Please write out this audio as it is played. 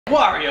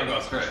Wario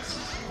goes first.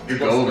 You're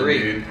golden,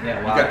 dude.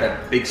 Yeah, wow. You got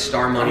that big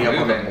star money up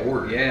on the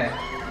board. Yeah.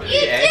 You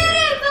did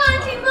it,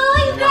 Monty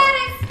Boy! You got a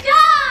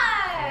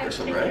star! There's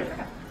some, right?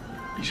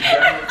 You should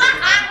grab it.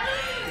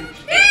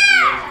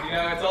 Yeah! You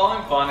know, it's all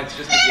in fun. It's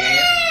just a game.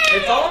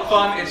 It's all in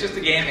fun. It's just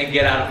a game, and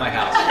get out of my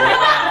house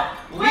right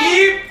now.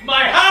 Leave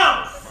my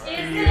house!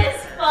 Is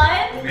this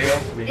fun?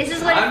 This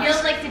is what it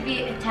feels like to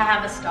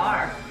have a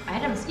star.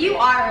 Items. You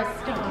are a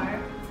star.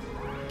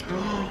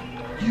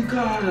 You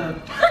got a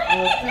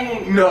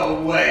thing.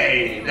 No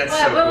way. That's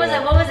so What cool. was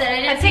it? What was it?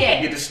 I didn't see You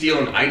it. get to steal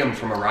an item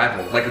from a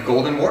rival, like a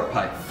golden warp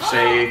pipe.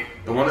 Say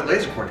the one that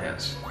Lasercorn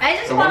has. I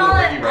just The want one all,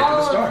 that'll bring you right to the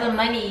all star. of the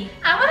money.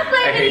 I want to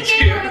play I a mini hate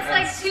game you. where it's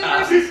like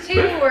 2 versus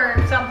 2 or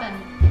something.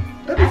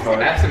 That'd be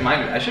fun.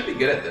 Absent-minded. I should be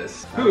good at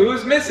this.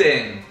 Who's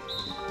missing?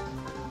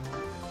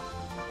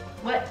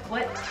 What?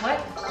 What the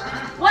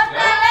No.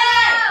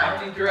 hell?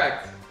 I'm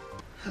incorrect.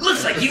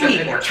 Looks like It's you the need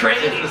center- more It's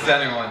training. the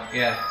center one.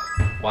 Yeah.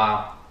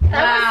 Wow.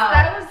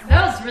 That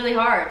was really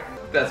hard.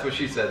 That's what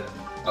she said.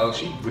 Oh,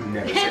 she would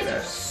never say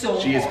that. So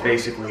She is hard.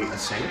 basically a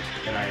saint,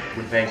 and I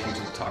would thank you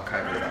to talk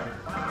kindly about her.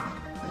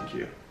 Thank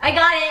you. I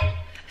got it.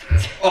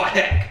 Oh,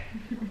 heck.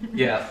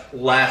 Yeah.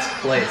 Last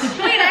place.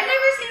 Wait, I've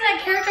never seen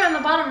that character on the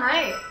bottom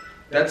right.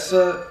 That's,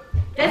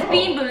 That's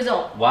Bean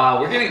Boozle.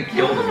 Wow, we're getting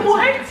killed in this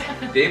What?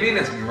 game. Damien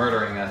is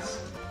murdering us.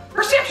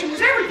 Perception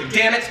is everything.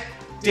 Damn it.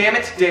 Damn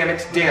it, damn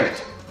it, damn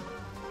it.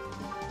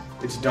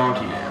 It's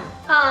Donkey Man.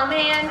 Oh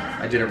man.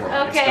 I did it wrong.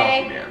 It's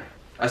Okay. Donkey Man.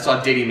 I saw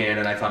Diddy Man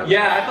and I thought it was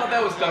Yeah, I thought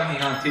that was Donkey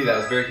Kong too. That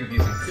was very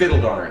confusing.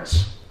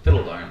 Fiddledarns.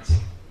 Fiddledarns.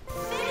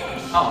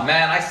 Oh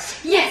man,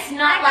 Yes,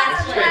 not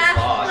last This place. place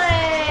lost.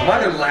 I'm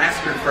either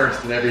last or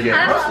first in every game.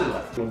 I'm- Mostly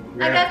left.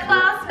 I got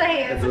class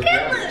fans. Look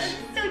at this.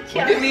 So Look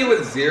cute. at me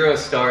with 0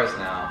 stars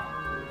now.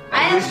 I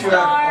At have least a you have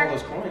star. all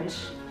those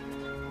coins.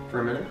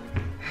 For a minute.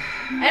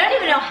 I don't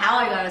even know how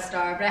I got a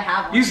star, but I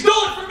have one. You stole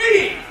it from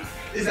me!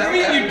 Is I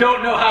mean, you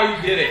don't know how you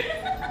did it.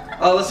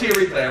 Oh, let's see a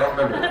replay. I don't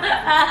remember.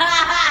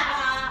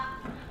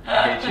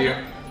 I hate you.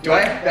 Do I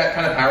have that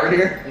kind of power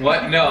here?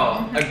 What?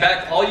 No. In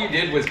fact, all you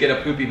did was get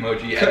a poop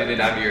emoji edited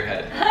out of your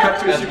head. Cut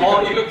to a That's super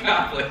all poop. you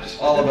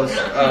accomplished. All of us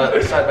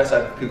side by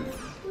side poop.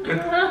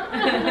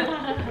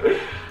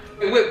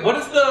 Wait, what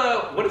does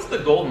the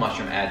gold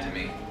mushroom add to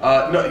me?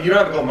 No, you don't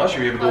have a gold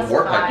mushroom. You have a gold Plus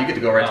warp pipe. 5. You get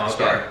to go right to Oh, the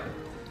okay. star.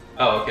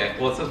 Oh, okay.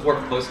 Well, it says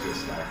warp close to a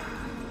star.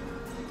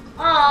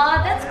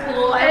 Aw, that's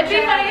cool. It'd be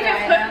wish I funny had to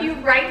that put item. you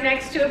right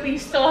next to it, but you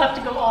still have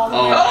to go all the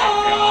Oh. way. my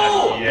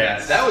God,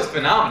 yes. That was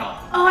phenomenal.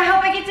 Oh, I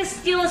hope I get to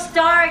steal a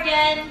star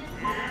again.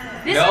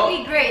 This No. would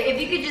be great if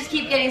you could just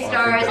keep getting Oh, I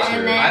stars think that's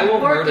and right. I will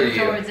then murder working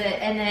you. towards it,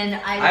 and then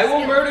I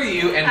will murder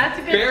you and That's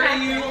a good bury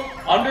tactic. you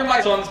under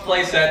my son's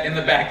playset in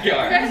the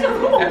backyard. That's a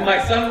rule. And my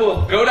son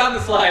will go down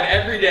the slide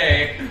every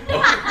day over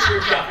your body.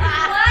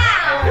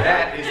 Wow.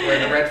 That is where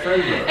the red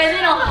friend goes. And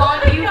then I'll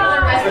haunt you for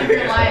the rest of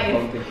your life.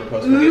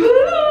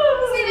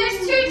 See, there's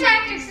 2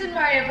 tactics in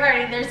Mario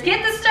Party. There's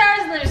get the stars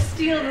and there's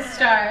steal the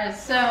stars.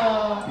 So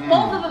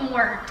both of them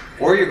work.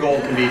 Or your goal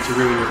can be to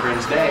ruin your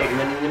friend's day, and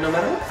then you win no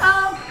matter what.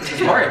 This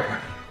is Mario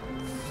Party.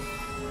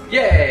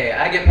 Yay,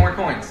 I get more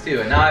coins too,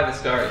 and now I have a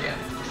star again.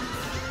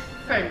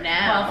 For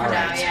now. Well, for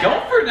now, yeah.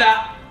 Don't for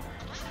now.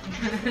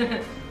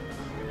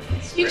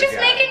 You just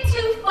make it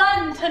too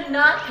fun to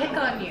not pick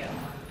on you.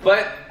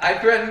 But I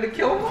threatened to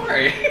kill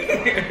Mari. That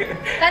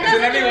Isn't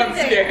doesn't do anyone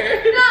anything.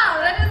 scared?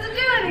 No, that doesn't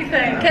do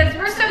anything. Because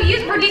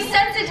we're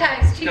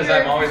desensitized to your Because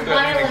I'm always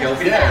threatening to kill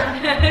people.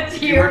 Yeah. To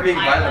If you your weren't being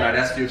violent, violence.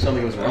 I'd ask you if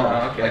something was wrong.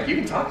 Oh, okay. Like, you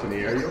can talk to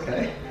me. Are you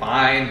okay?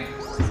 Fine.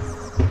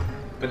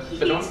 But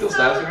don't steal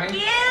stars from me.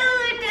 Cute.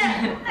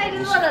 I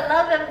just want to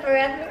love him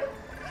forever.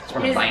 Just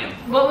want to His- bite him.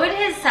 What would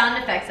his sound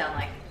effect sound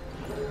like?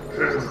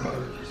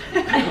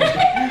 You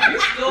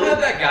still have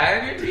that guy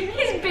on your team?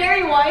 He's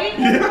Barry White.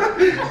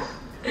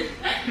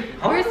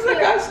 How long does that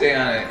guy stay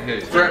on it?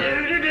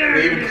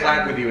 They even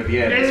clap with you at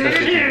the end,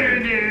 especially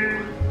if you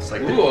win. It's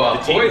like Ooh,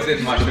 a team.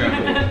 poison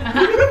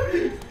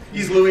mushroom.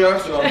 He's Louis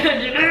Armstrong. Because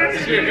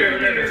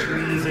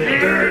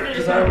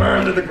I'm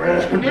under the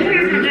ground.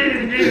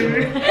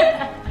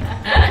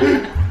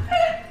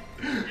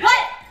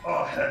 What?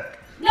 Oh, heck.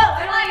 No, I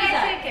don't like I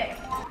that. take it.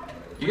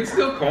 You can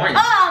steal coins.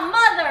 Oh,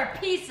 mother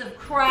piece of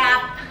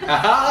crap.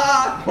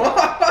 Haha!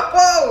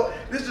 Whoa!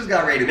 This just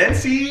got rated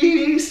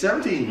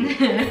NC-17.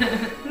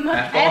 I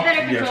have better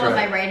control Yeah, with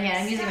try. my right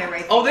hand. I'm using my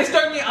right. Oh, they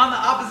start me on the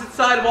opposite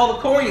side of all the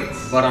coins.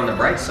 But on the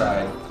bright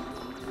side,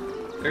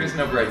 There is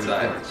no bright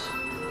side. points.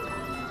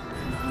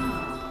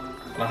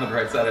 But on the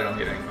bright side, I don't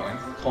get any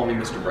coins. Call me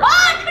Mr. Oh, Bright.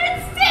 I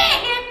couldn't see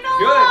it. It fell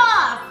Good.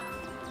 off.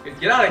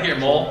 Get out of here,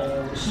 mole.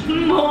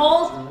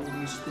 Mole.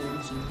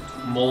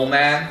 Mole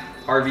man.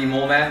 RV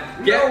mole man.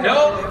 Get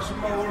no.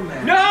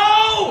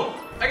 No!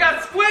 I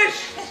got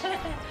squished.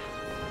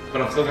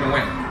 But I'm still gonna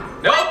win.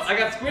 Nope, I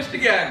got squished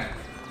again.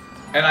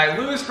 And I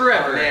lose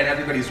forever. Man,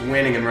 everybody's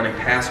winning and running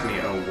past me.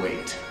 Oh,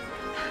 wait.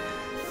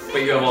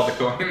 But you have all the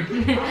coins.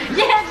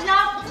 Yes,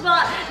 not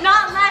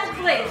last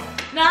place.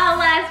 Not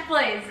last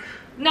place.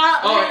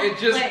 Not Oh, last it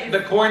just, place.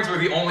 the coins were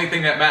the only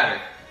thing that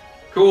mattered.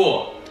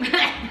 Cool.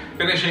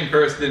 Finishing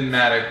first didn't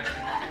matter.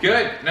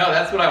 Good. No,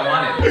 that's what I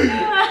wanted.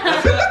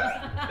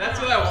 That's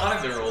what I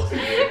wanted the rolls to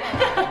do.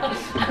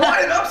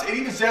 What an upset. It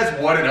even says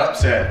what an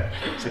upset.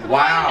 It's like,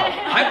 wow.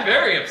 I'm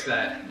very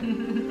upset. 3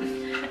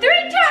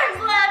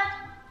 turns left.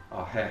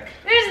 Oh, heck.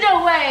 There's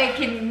no way I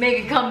can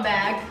make a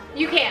comeback.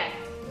 You can.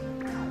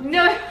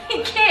 No,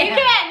 you can't. You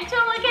can. You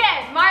totally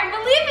can. Martin,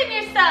 believe in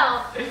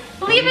yourself.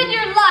 Believe in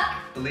your luck.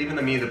 Believe in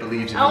the me that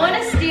believes in I want me.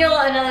 to steal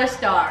another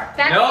star.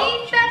 That's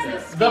No. that's the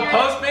The spirit.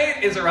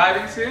 Postmate is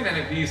arriving soon, and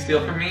if you steal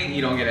from me,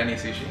 you don't get any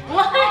sushi.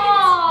 What?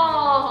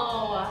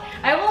 Oh.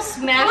 I will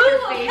smash Who your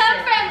will face come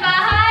in. from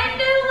behind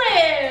the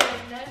lid?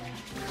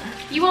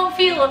 You won't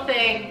feel a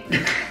thing.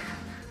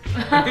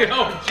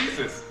 Oh,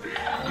 Jesus.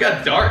 You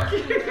got dark.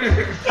 Like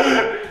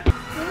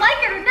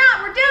it or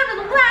not, we're down to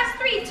the last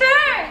 3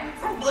 turns.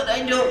 But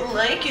I don't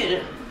like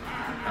it.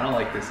 I don't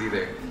like this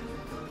either.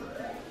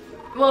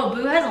 Well,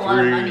 Boo has a lot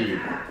of money. 3.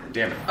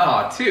 Damn it.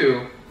 Oh,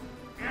 2.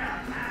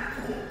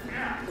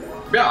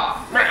 Yeah.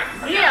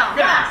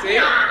 Yeah. See?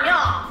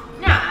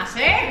 Yeah,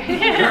 see?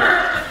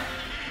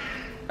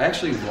 I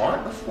actually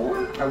want a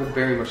 4. I would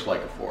very much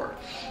like a 4.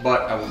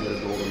 But I will get a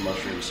golden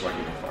mushroom so I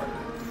can go farther.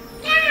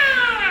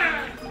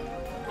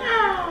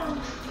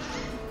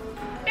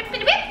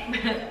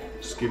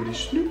 Skibbity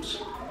snoops.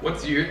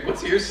 What's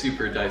your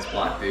super dice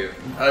block do?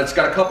 It's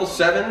got a couple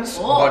 7s,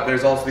 Oh. but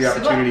there's also the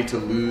opportunity to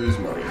lose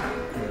money.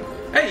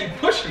 Hey, you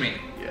pushed me.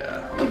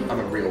 Yeah, I'm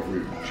a real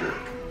rude jerk.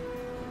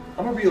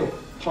 I'm a real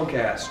punk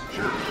ass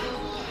jerk.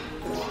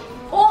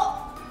 Oh,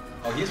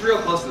 Oh, he's real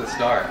close to the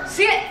star.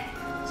 see it?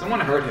 Someone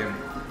hurt him.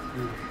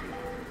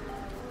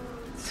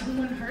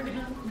 Someone heard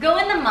him. Go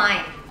in the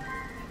mine.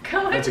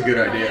 That's a good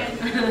idea.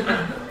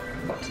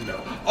 But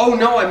no. Oh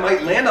no, I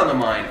might land on the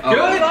mine. Oh,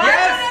 Good,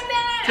 yes!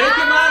 Take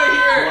him out of Do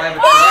I here! have a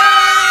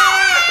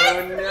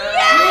Oh no!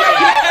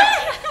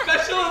 Yes!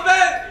 Special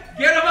event!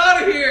 Get him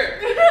out of here!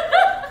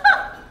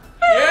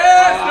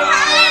 Yes!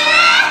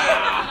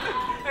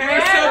 You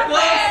were so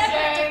close!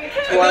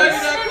 And now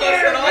you're not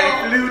close at I all!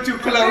 flew too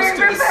close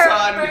to the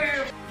sun.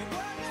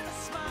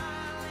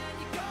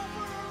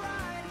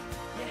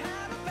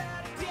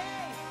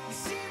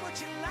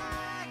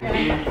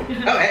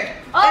 Oh, hey!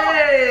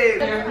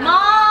 Hey!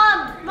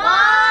 Mom!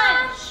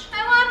 Lunch!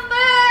 I want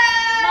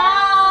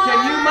food! Can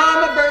you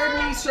mama bird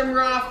me some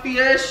raw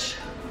fish?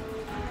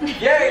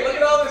 Yay, look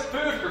at all this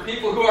food for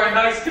people who are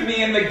nice to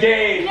me in the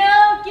game!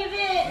 No, give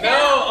it. No!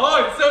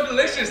 Oh, it's so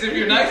delicious if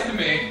you're nice to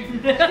me!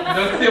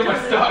 Don't steal my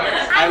stars!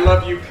 I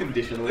love you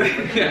conditionally.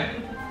 Yeah.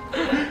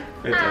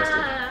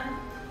 Fantastic.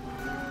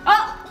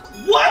 Oh!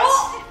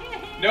 What?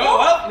 No,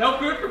 well, no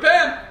food for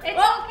Pam! It's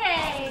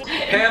okay.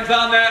 Pam's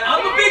on that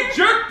I'm a big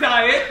jerk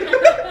diet!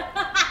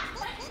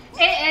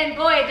 And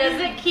boy, does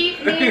it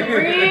keep me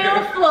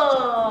real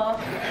full.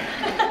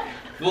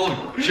 Full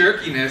of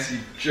jerkiness, you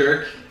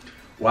jerk.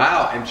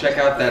 Wow, and check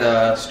out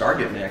that star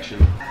getting action.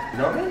 You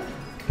know what, man?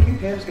 I think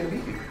Pam's gonna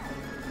beat you.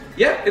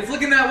 Yeah, it's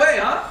looking that way,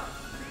 huh?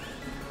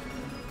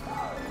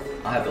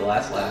 I'll have the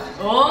last laugh.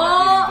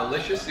 Oh! Eating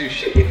delicious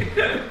sushi.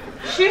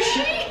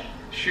 Sushi?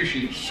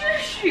 Sushi.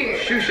 Sushi.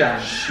 Shushan.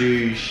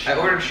 Sheesh. I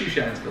ordered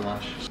shushans for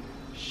lunch.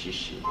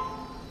 Shishi.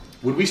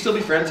 Would we still be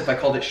friends if I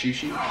called it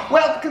Shushi?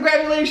 Well,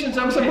 congratulations,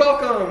 I'm so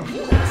welcome.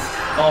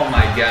 Oh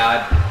my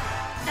god.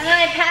 And then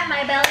I pat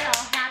my belly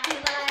all happy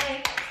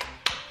like.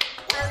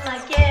 I'm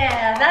like,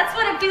 yeah, that's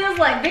what it feels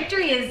like.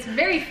 Victory is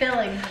very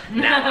filling.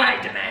 Now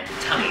I demand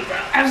tummy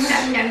rubs.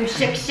 No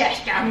success.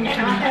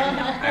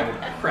 I will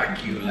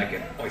crack you like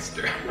an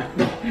oyster.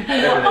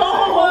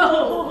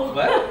 Oh.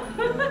 What?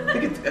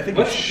 I think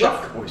What's- it's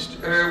shuck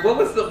oysters.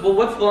 What's the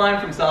line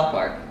from South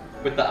Park?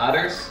 With the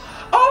otters?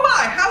 Oh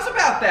my, how's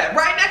about that?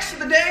 Right next to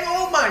the dang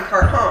old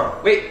minecart, huh?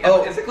 Wait,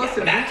 Oh. is it close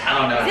to that? I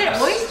don't know. Is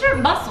it oyster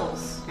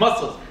mussels?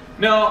 Mussels.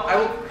 No, I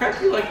will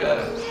crack you like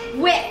a...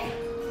 Whip.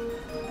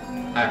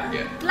 I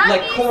forget.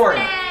 Like corn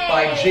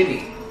by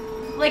Ginny.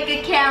 Like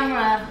a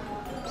camera.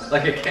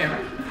 Like a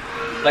camera.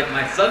 Like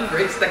my son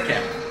breaks the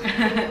camera.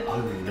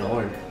 Oh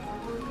no.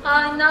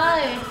 Oh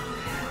no.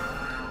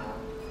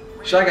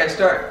 Shy Guy,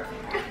 start.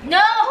 No!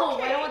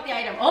 I don't want the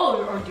item.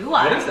 Oh, or do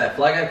I? What is that?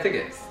 Flag Guy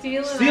ticket.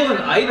 Steal Steal an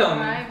item?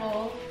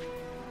 Rival.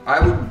 I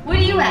would. What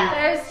do you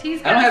have?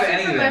 He's I don't got have a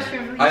any super of them.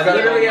 mushroom. I got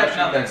literally a have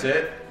mushroom, nothing. that's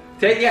it.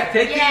 Take Yeah,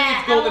 the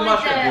golden I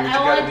mushroom. want Do what you I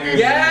gotta want do. this.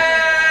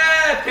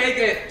 Yeah, take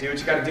it. Do what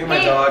you gotta do,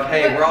 my dog.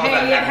 Hey, we're all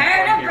about Hey, you having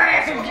heard fun a here.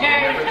 bird. So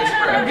remember this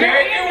forever.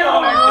 There you go. Oh,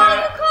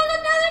 you called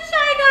another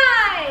shy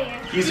guy.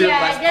 He's your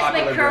less Yeah, that's my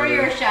popular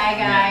courier brother. shy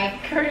guy.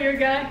 Courier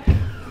guy.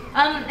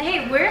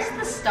 Hey, where's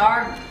the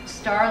star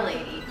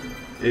lady?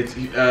 It's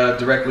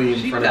directly in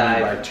She front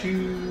died. of me by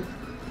 2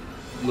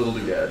 little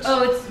doodads.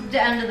 Oh, it's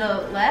down to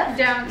the left?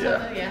 Down to Yeah.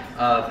 the, yeah.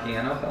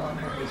 Piano fell on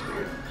her. It's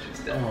weird. She's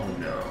dead. Oh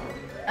no.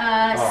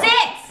 Uh, Oh. 6!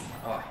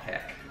 Oh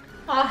heck.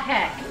 Oh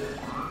heck.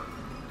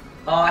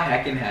 Oh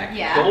heck and heck.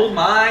 Yeah. Gold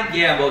mine,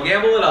 gamble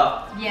it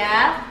up.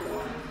 Yeah?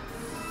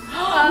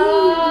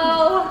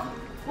 Oh.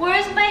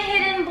 Where's my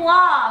hidden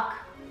block?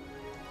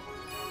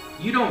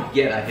 You don't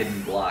get a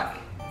hidden block.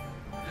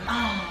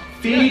 Oh.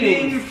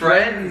 Feeding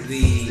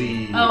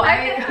frenzy. Oh,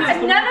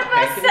 None of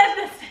us said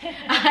the same.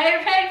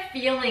 I read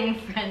feeling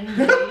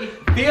friendly.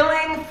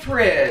 Feeling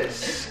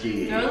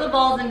frisky. Throw the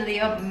balls into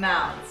the open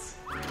mouths.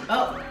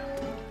 Oh.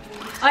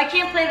 I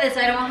can't play this.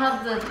 I don't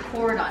have the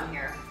cord on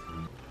here.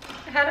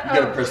 How do,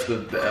 You gotta press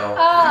the L.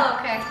 Oh,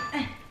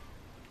 okay.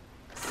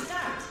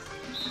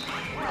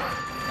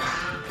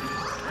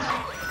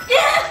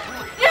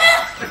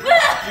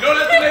 You don't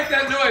have to make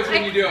that noise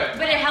when you do it.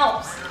 But it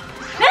helps.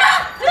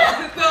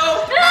 Does it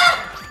though?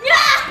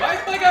 Why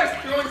is my guy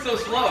throwing so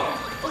slow?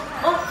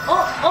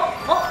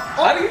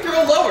 How do you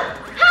throw lower?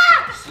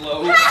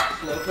 Slow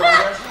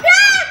progress.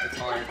 It's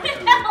hard.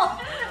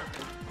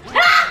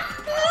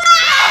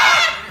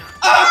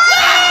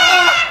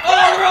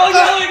 Oh, we're all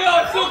yelling!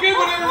 Oh, it's so good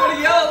when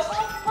everybody yells.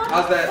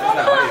 How's that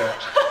audio?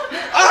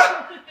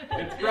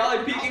 It's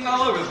probably peeking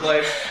all over the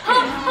place.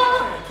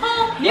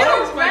 You're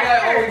Why is my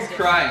guy always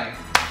crying?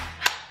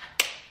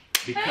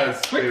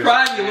 Because Quit there's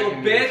crying, you little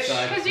agony bitch.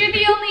 inside. Because you're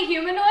the only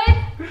humanoid?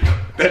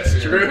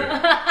 That's true.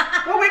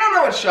 Well, we don't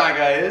know what Shy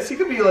Guy is. He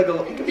could be like a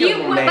little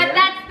man.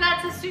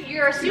 But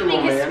you're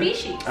assuming his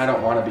species. I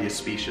don't want to be a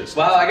species.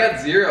 Wow, I got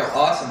 0.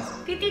 Awesome.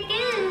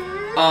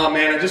 Oh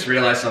man, I just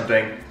realized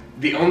something.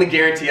 The only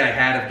guarantee I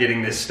had of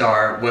getting this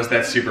star was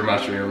that super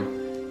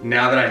mushroom.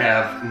 Now that I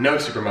have no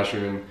super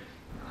mushroom,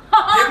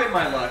 given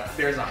my luck,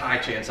 there's a high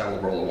chance I will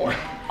roll a 1.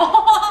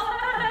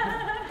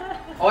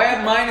 Oh, I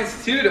had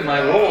 -2 to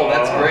my roll.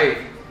 That's great.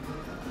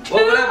 Well,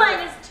 Two whatever.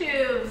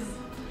 -2s.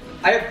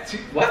 I have 2.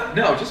 What?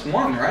 No, just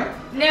 1, right?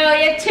 No,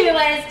 you have 2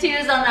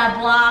 -2s on that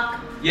block.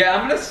 Yeah,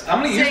 I'm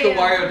gonna use the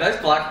Wario dice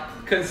block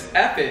because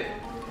F it,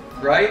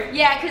 right?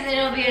 Yeah, because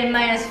it'll be a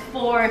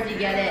 -4 if you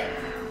get it.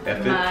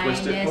 F it,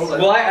 twist it, pull it.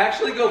 Will I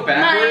actually go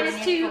backwards?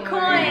 -2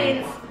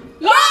 coins.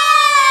 Yeah!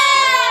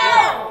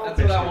 That's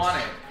what I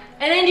wanted.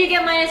 And then you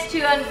get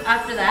 -2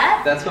 after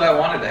that? That's what I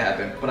wanted to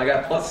happen, but I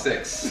got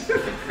 +6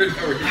 for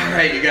no reason. All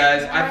right, you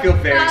guys. I feel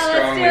very Let's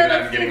strongly do it, that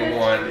I'm let's getting do a this.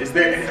 1. Is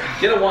there?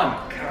 Get a 1.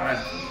 God.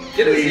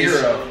 Get a Please.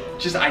 0.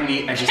 Just I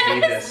just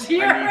need this.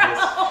 Zero. I need this.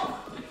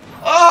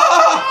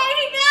 Oh! Hey,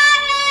 you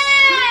got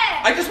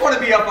it! I just want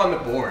to be up on the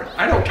board.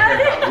 I don't care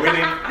about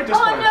winning. I just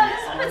Oh want to. no,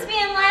 this puts me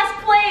in last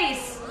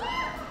place.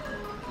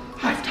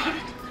 I've done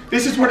it.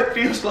 This is what it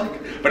feels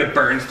like. But it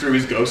burns through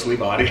his ghostly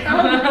body.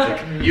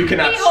 Like, you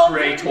cannot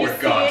stray toward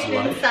God's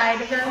light.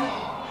 Inside of him.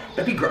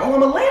 That'd be great. Oh,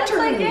 I'm a It's lantern.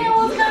 like, yeah,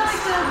 well, it's kind of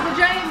like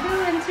the giant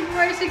boo in Super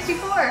Mario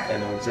 64. I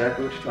know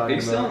exactly what you're Are talking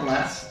you still about. in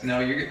last? No,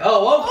 you're.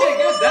 Oh, okay,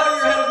 good. Now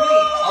you're ahead of me.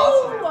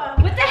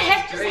 Awesome. What the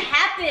heck just Great.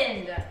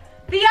 happened?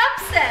 The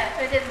upset.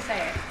 I didn't say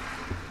it.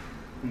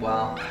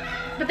 Wow.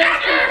 But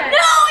that's No,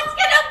 it's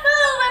gonna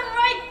move. I'm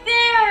right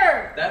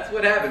there. That's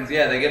what happens.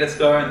 Yeah, they get a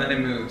star and then it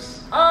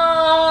moves.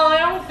 Oh, I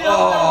don't feel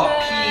Oh,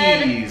 so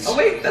good. peas. Oh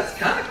wait, that's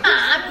kind of.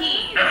 Ah,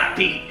 Pete. Ah,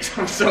 peas.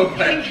 I'm so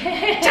glad.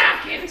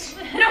 Dawkins,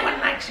 no one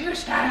likes your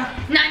style.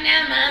 Not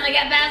now, Mom. I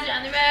got Bowser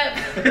on the road.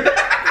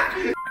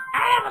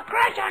 I have a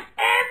crush on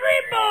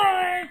every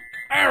boy.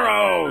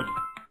 Arrows.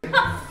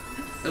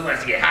 Who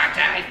wants to get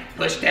hog-tied,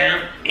 pushed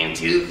down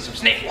into some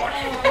snake water?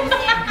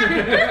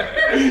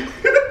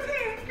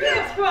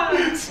 That's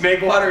fun.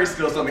 Snake water is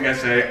still something I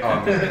say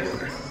on the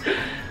regular.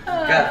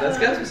 God, those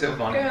guys are so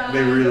funny.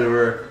 They really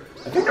were.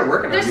 I think they're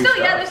working on They're new still,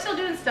 stuff. yeah, they're still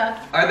doing stuff.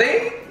 Are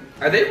they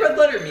Red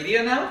Letter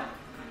Media now?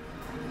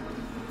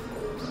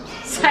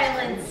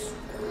 Silence.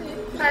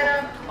 I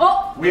don't.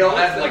 Oh, We all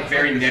have like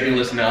very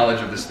nebulous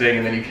knowledge of this thing,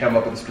 and then you come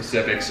up with the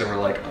specifics, and we're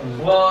like,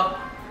 oh, Well,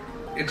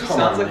 it just Come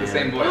sounds on, like the man.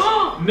 same voice.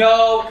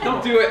 No,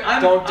 don't do it.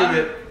 Don't do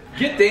it.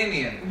 Get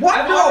Damien. What?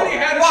 I've No, already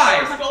had a why?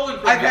 star stolen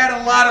from I've me. had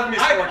a lot of I've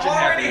misfortune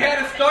already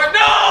happen. had a star.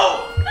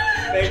 No!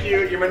 Thank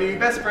you. You're my new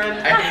best friend.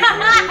 You're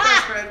my new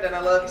best friend, and I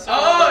love you so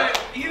Oh, much.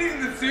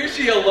 eating the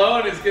sushi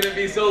alone is gonna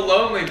be so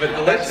lonely but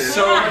delicious.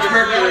 so much No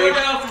mercury. one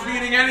else is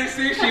eating any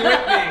sushi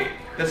with me.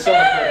 That's so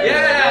much better.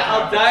 Yeah,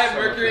 I'll die of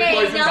mercury okay,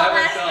 poison not by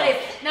last myself.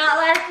 place. Not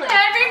last place.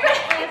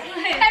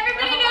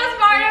 Everybody knows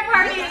Mario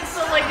Party is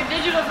the, like a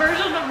digital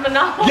version of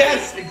Monopoly.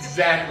 Yes,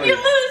 exactly. You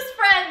lose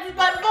friends,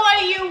 but boy,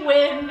 you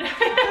win.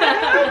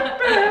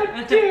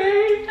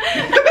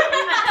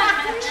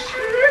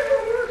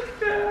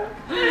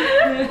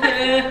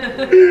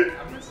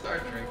 I'm gonna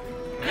start drinking.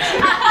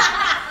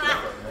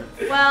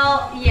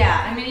 Well,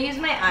 yeah, I'm gonna use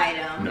my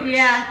item. No.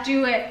 Yeah,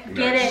 do it.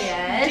 Get it.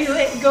 Yes. Do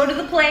it. Go to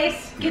the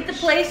place. Get the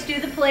place. Do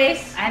the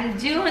place. I'm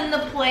doing the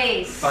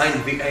place. Find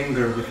the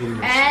anger within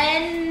yourself.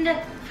 And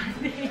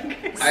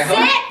I hope.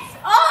 6!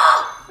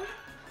 Oh!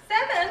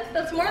 7.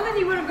 That's more than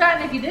you would have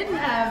gotten if you didn't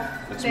have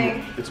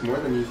thing. It's more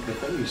than the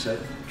thing you said.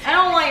 I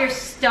don't want your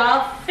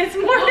stuff. It's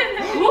more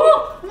than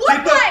Ooh.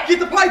 What pipe? Get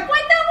the pipe!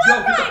 Wait, that Yo,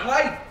 one get the pipe.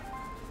 pipe!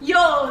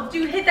 Yo,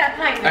 dude, hit that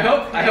pipe. I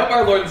hope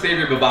our Lord and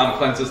Savior Babam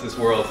cleanses this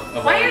world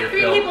of Why all are your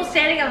 3 filth. people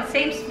standing on the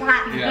same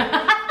spot? Yeah.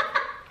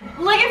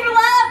 Looking for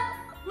love!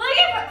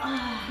 Looking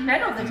for.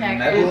 Metal detector.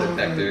 Metal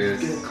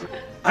detectors.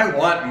 I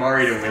want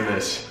Mari to win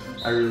this.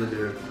 I really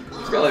do.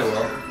 It's probably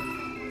will.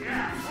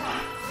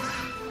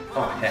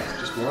 Oh heck,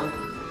 just one?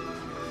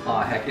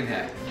 Aw, heck and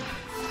heck.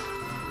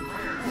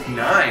 9,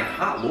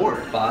 hot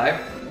lord.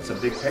 5. That's a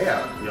big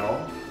payout,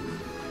 y'all.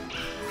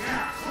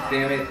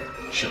 Damn it.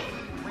 Chill.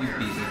 You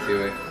beat me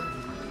to it.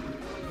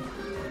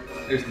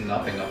 There's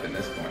nothing up in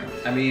this corner.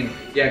 I mean,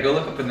 yeah, go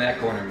look up in that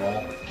corner,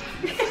 Mole.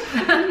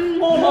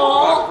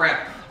 Oh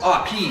crap.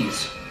 Ah,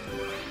 peas.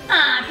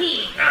 Ah,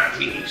 Pete. Ah,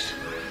 peas.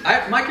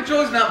 My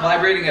controller's not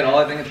vibrating at all.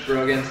 I think it's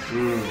broken.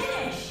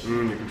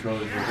 Your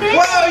controller's broken.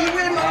 Whoa, you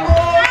win, my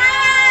Mole!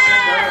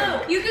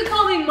 Oh! You could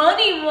call me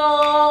Money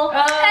Mole. Hey,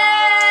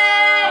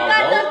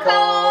 got the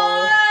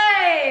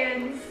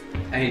coins.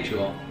 I hate you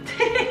all.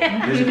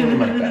 This is only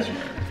my best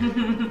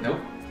friend. Nope.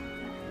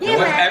 No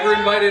one's ever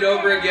invited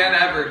over again,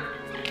 ever.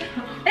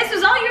 This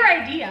was all your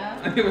idea.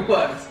 It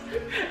was.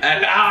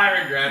 And now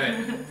I regret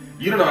it.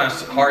 You don't know how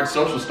hard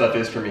social stuff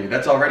is for me.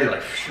 That's already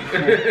like,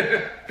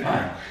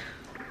 fine.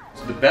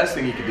 So the best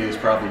thing you can do is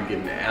probably get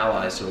an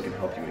ally so it can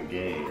help you in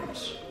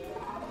games.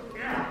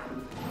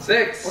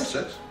 6. Or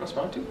 6, that's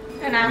fine too.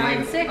 And I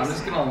like 6. I'm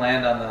just gonna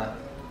land on the...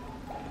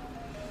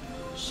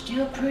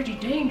 Still pretty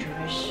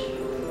dangerous.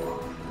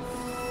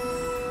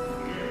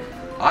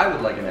 I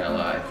would like an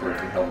ally for it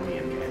to help me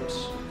in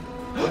games.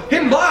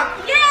 Hidden block!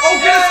 Yay! Oh,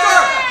 get a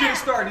star! Get a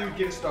star, dude,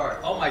 get a star.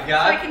 Oh my So I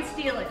god. can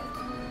steal it.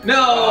 No!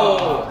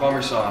 Oh,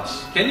 bummer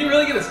sauce. Can you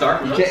really get a star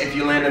from You this? can't if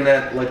you land in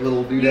that like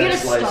little You doodad get a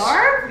slice.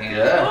 star?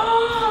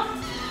 Yeah.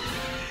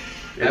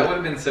 That would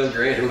have been so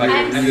great if I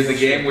I'm could ended the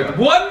game with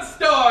 1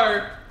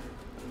 star!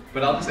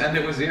 But I'll just end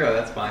it with 0,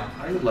 that's fine.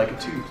 I would like a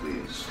 2,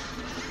 please.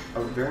 I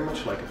would very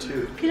much like a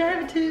 2. Can I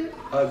have a 2?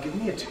 Give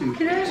me a 2.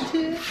 Can I have a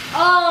 2?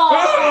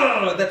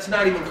 Oh! Oh, that's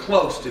not even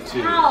close to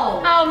 2.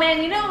 Ow. Oh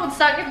man, you know what would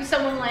suck if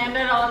someone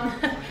landed on...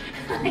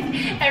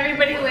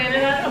 everybody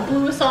landed on a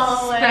blue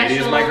assault It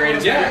is my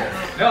greatest fear.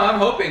 Yeah. No, I'm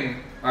hoping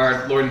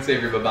our Lord and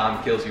Savior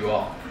Babam kills you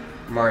all.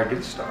 Mari, get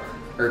a star.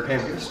 Or Pam,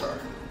 get a star.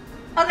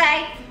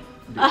 Okay.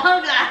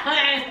 Oh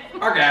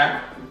god. Okay.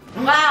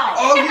 Wow.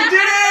 Oh, you did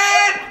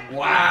it!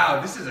 Wow,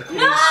 this is a clean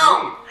No!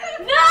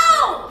 sweep.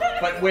 No!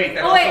 But wait,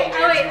 that Oh also wait,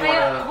 lands you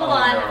on a... hold oh,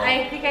 on. no.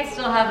 I think I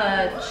still have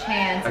a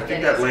chance. I of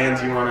think getting that a lands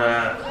star. you on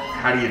a...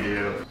 How do you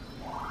do?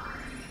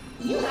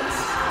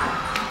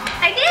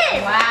 I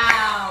did!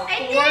 Wow.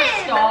 I 4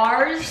 did.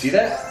 stars. See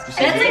that? You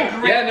see That's that? a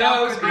great Yeah,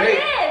 no, it was I great.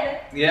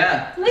 did!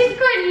 Yeah.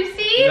 Lasercorn, you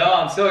see? No,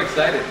 I'm so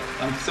excited.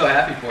 I'm so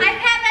happy for I you.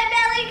 pat my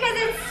belly because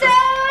it's so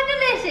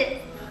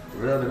delicious.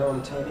 Rub it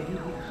on tummy.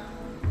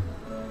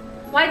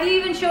 Why do you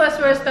even show us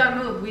where a star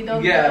moved? We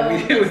don't Yeah, know.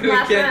 we It's can't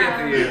last get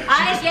round. to you.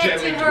 I just get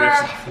gently to drifts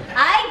her. off.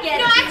 I get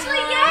No, to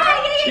actually, her. yeah.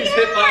 She's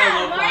hit by a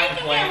low Mari flying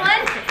can plane. get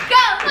one.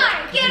 Go,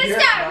 Mari, get a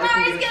Yeah, star. Mari can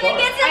Mari's get a gonna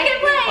star. get second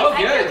place. Oh,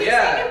 I good, can do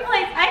yeah. second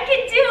place. I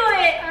can do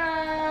it.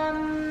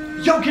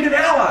 Yo, get an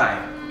ally!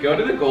 Go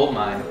to the gold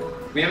mine.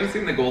 We haven't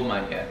seen the gold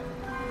mine yet.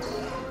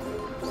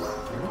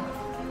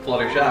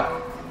 Flutter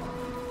shop.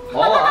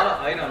 All out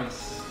of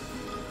items.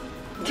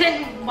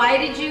 Then why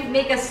did you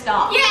make us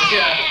stop?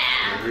 Yeah.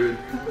 Rude.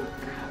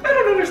 I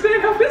don't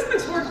understand how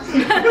business works.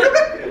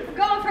 We're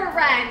going for a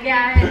ride,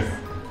 guys.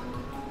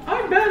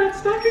 I'm bad at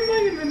stocking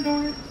my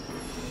inventory.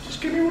 Just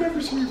give me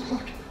whatever's in your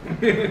pocket.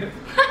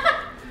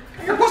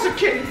 I wasn't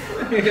kidding.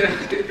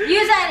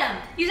 Use item.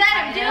 Use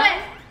item. Do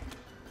it.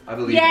 I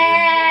believe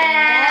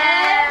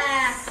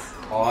Yes.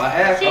 you. Oh,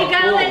 heck. She Oh, cool,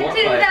 going war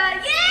to fight. the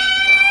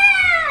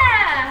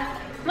yeah.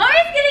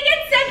 Mari's gonna get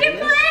second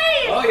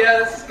place. Oh yeah,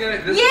 this is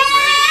great. Yeah.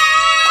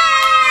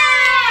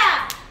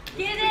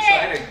 Get it.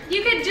 Exciting.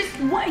 You could just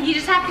you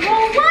just have to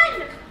roll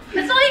 1.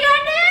 That's all you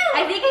gotta do.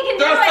 I think I can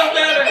do Throw it.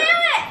 something at her. You can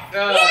do it.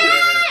 Oh, Yeah.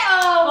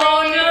 Oh,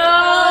 Oh man. no!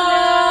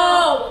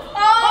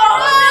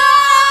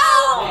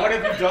 Oh, What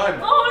have you done?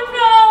 no. Oh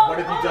no. What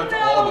have you done to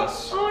no. all of us?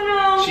 Oh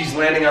no. She's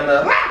landing on the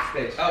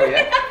space. Oh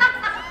yeah.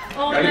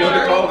 Oh I know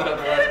they're no. calling it on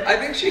the last. I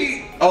think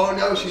she, Oh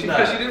no, she's not.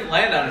 because she didn't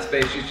land on a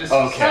space. She's just.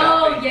 Okay.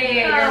 Oh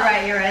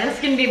yeah, you're right. That's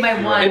gonna be my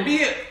It'd one.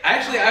 be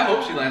actually. I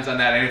hope she lands on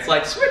that, and it's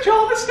like switch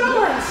all the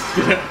stars.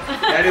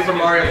 That is a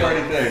Mario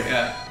Party thing.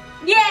 Yeah.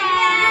 Yeah.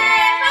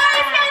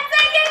 Mari's got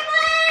second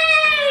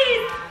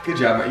place. Good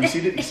job, Mario. You see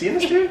this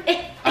too?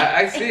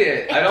 I see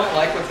it. I don't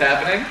like what's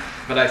happening,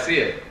 but I see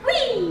it.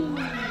 Whee!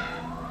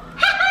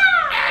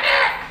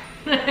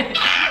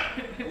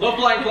 Low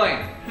flying plane.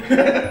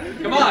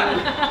 Come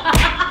on.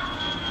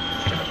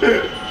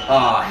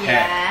 Ah, heck.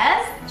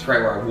 Yes. That's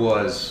right where I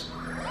was.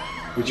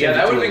 We Yeah, changed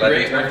that it to would've been 11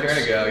 great my turns. turn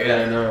ago,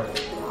 yeah. I know.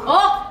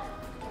 Oh.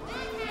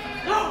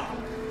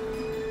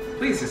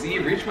 Please, Sissy,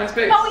 you reached my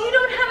space. Oh, you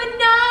don't have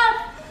enough.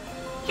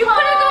 You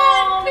could have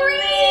gone 3.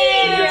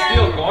 You can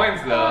steal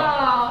coins though.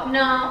 Oh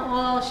no.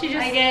 Well, she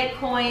just. I get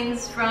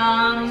coins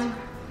from.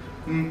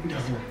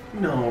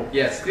 No.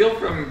 Yeah, steal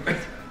from.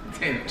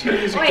 Damn it. Wait.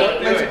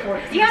 Do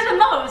it. You have the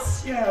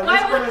most. Yeah, Why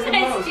Lasercorn has wouldn't the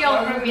I most. steal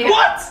from you?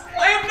 What?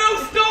 I have no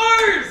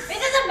stars. It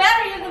doesn't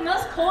matter. You have the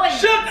most coins.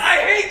 Shut! I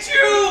hate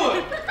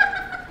you.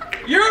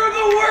 You're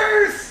the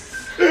worst.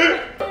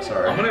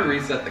 Sorry. I'm gonna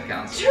reset the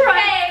count.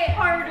 Try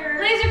harder.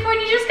 Lasercorn,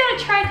 you just gotta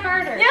try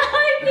harder. Yeah,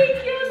 I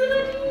think you.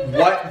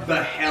 What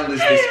the hell is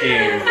this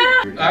game?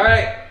 All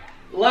right,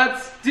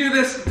 let's do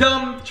this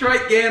dumb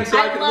trite game so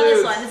I, I can love lose.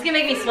 this one. This is gonna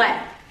make me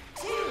sweat.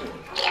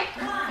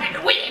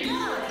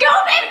 Go,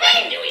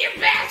 baby! Do your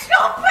best!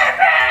 Go, baby!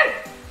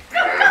 Go,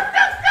 go, go,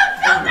 go,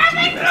 go,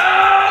 baby!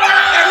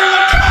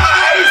 Everyone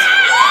dies.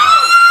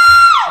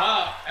 Ah!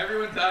 Wow,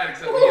 everyone died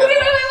except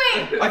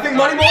I think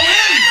Money Ball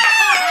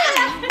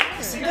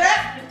wins! See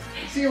that?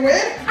 See you win?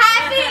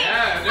 Happy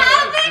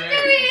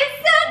victory is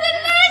so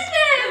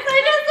delicious! I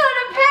just want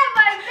to pat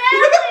my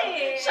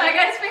belly! Shy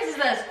Guy's face is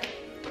this.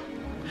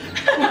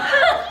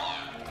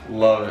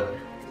 Love it.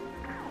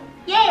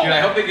 Yay! Dude, I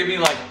hope they give me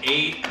like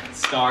 8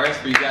 stars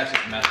for you guys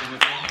just messing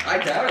with me. I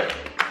doubt it.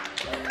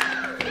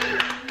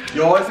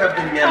 You always have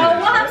the memories. Oh,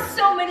 we'll have right?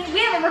 so many. We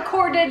have a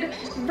recorded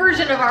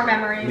version of our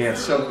memories. Man,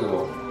 it's so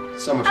cool.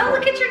 So much Oh, fun.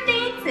 look at your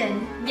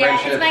dancing. Yeah,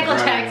 Friendship, it's Michael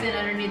camaraderie. Jackson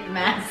underneath the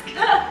mask.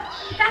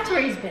 That's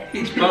where he's been.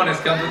 Each bonus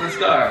comes with a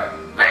star.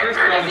 First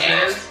bonus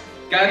is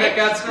guy that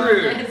got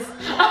screwed.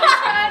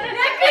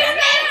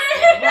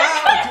 Wow,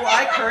 do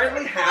I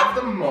currently have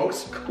the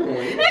most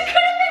coins?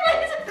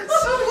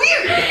 That's so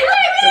weird.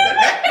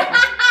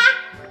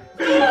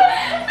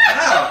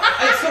 Wow,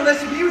 it's so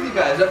nice to be with you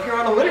guys up here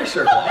on a winner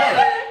circle.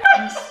 Hey.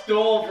 You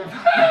stole from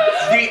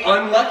The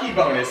unlucky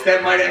bonus.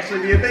 That might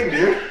actually be a thing,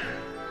 dude.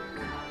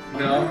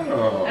 No.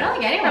 Oh. I don't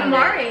think anyone did.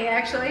 Amari,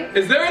 actually.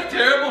 Is there a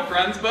terrible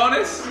friends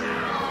bonus? No,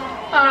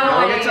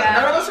 Oh, it's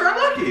none of us are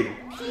unlucky.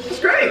 It's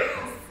great.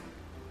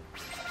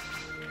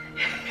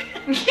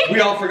 We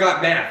all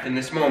forgot math in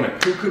this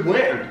moment. Who could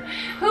win?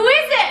 Who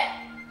is it?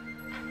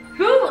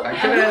 Who? I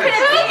Who could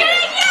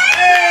have.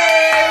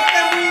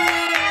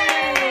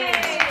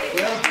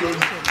 Well, good.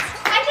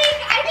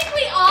 I think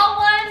we all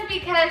won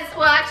because,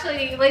 well,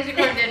 actually,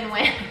 Lasercorn didn't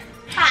win.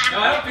 No,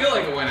 I don't feel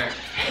like a winner.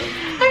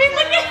 I mean,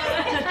 look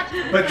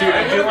at But dude,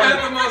 I do Who had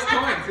the want most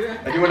coins?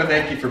 Yeah. to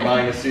thank you for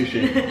buying the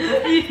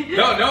sushi.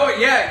 No,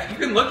 yeah, you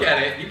can look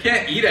at it. You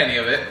can't eat any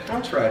of it.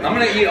 I'll try it. I'm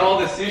gonna eat all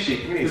this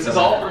sushi. You need This is some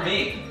all of for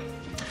me.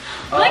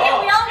 Look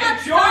at, we all got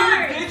Enjoy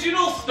your stars.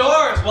 digital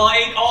stars while I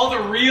eat all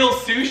the real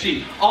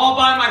sushi all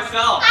by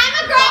myself. I'm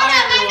a grown up.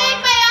 Bye, I make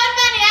everyone. my own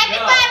money. I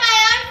can No. buy my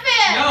own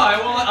food. No, I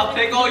won't. I'll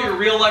take all your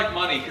real life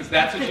money because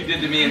that's what you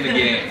did to me in the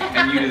game,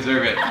 and you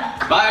deserve it.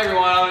 Bye,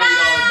 everyone. I'm gonna eat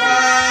all this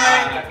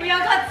Bye. We all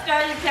got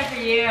stars except for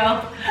you.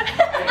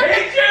 I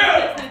hate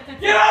you!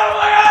 Get out of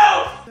my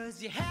house!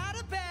 Cause you had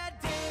a bad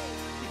day,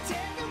 you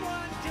take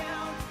one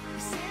down, you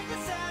sing a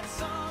sad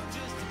song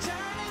just to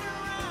turn it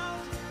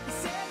around. You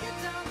say you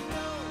don't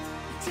know,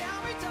 you tell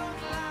me don't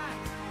lie,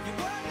 you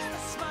work at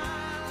a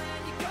smile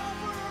and you go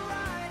for a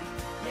ride.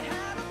 You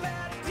had a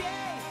bad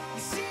day, you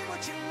see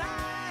what you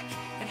like,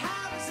 and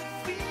how does it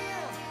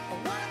feel?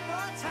 One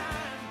more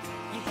time,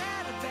 you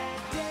had a bad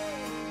day,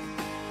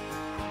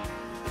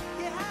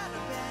 you had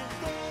a bad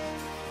day.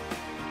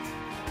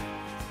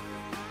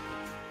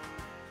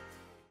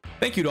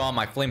 Thank you to all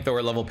my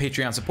flamethrower level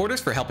Patreon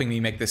supporters for helping me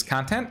make this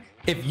content.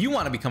 If you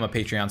want to become a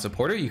Patreon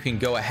supporter, you can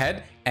go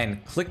ahead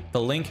and click the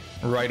link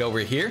right over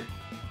here.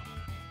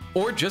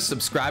 Or just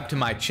subscribe to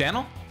my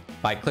channel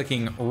by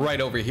clicking right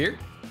over here.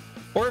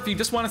 Or if you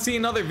just want to see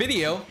another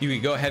video, you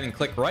can go ahead and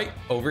click right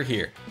over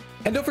here.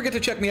 And don't forget to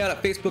check me out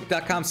at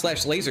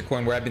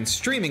facebook.com/lasercorn where I've been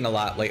streaming a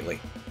lot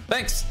lately.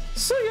 Thanks.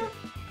 See ya.